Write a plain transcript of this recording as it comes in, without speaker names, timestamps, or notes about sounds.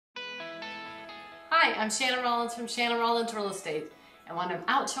Hi, I'm Shannon Rollings from Shannon Rollings Real Estate, and when I'm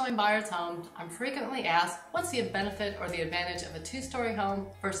out showing buyers homes, I'm frequently asked what's the benefit or the advantage of a two-story home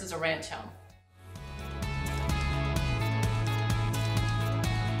versus a ranch home.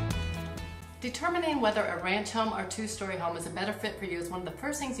 Determining whether a ranch home or two-story home is a better fit for you is one of the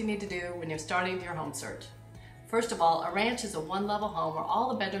first things you need to do when you're starting your home search. First of all, a ranch is a one-level home where all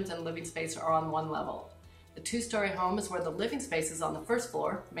the bedrooms and living space are on one level. The two-story home is where the living space is on the first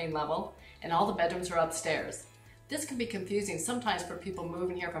floor, main level, and all the bedrooms are upstairs. This can be confusing sometimes for people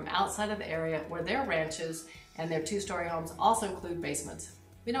moving here from outside of the area where their ranches and their two-story homes also include basements.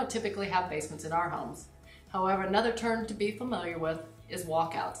 We don't typically have basements in our homes. However, another term to be familiar with is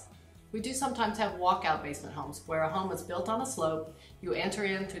walkouts. We do sometimes have walkout basement homes where a home is built on a slope. You enter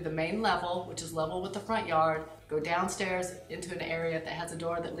in through the main level, which is level with the front yard, go downstairs into an area that has a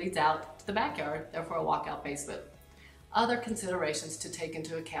door that leads out to the backyard, therefore a walkout basement. Other considerations to take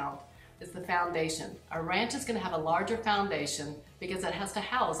into account is the foundation. A ranch is going to have a larger foundation because it has to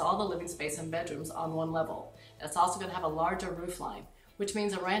house all the living space and bedrooms on one level. It's also going to have a larger roof line, which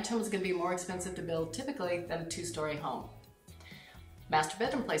means a ranch home is going to be more expensive to build typically than a two-story home. Master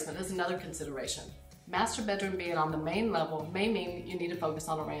bedroom placement is another consideration. Master bedroom being on the main level may mean you need to focus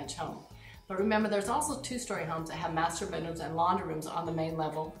on a ranch home. But remember, there's also two-story homes that have master bedrooms and laundry rooms on the main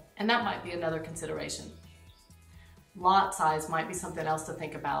level, and that might be another consideration. Lot size might be something else to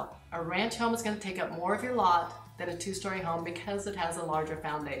think about. A ranch home is going to take up more of your lot than a two-story home because it has a larger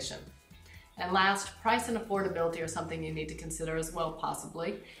foundation. And last, price and affordability are something you need to consider as well,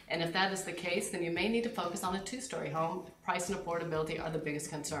 possibly. And if that is the case, then you may need to focus on a two-story home if price and affordability are the biggest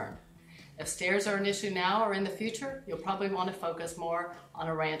concern. If stairs are an issue now or in the future, you'll probably want to focus more on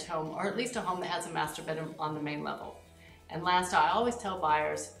a ranch home or at least a home that has a master bedroom on the main level. And last, I always tell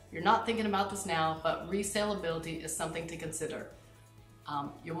buyers, you're not thinking about this now, but resaleability is something to consider.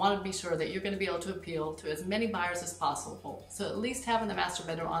 You want to be sure that you're going to be able to appeal to as many buyers as possible. So at least having the master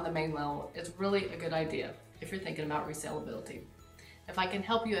bedroom on the main level is really a good idea if you're thinking about resaleability. If I can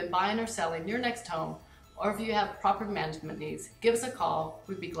help you in buying or selling your next home, or if you have property management needs, give us a call.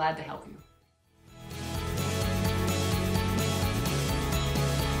 We'd be glad to help you.